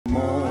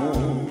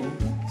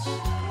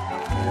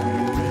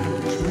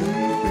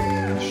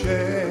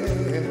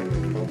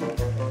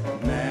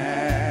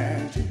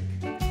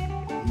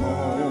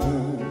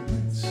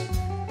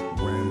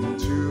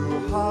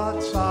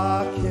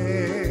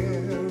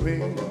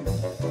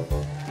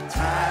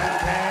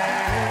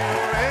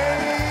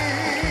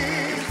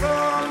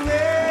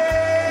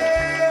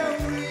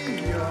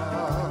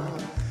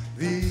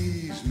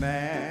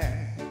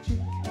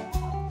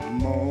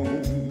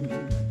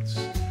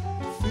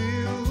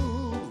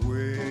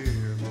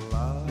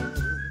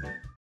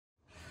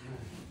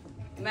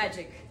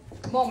magic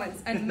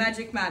moments and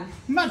magic man.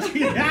 Magic,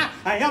 yeah,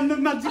 I am the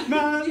magic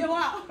man. You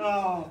are.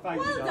 Oh,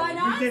 thank you. Well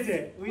done, We did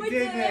it. We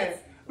did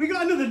it. We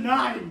got another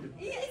 9.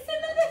 It's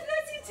another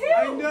 32.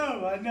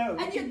 I know.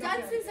 And your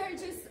dances are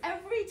just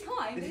every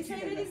time they say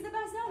that it's the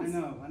best dance.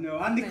 I know.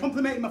 And they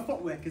complimented my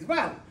footwork as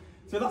well.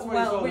 So that's what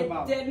it's all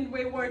about. Didn't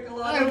we work a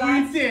lot on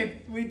that? We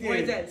did. We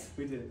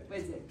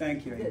did.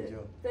 Thank you,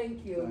 Angel.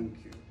 Thank you.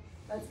 Thank you.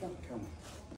 Let's go. Come on.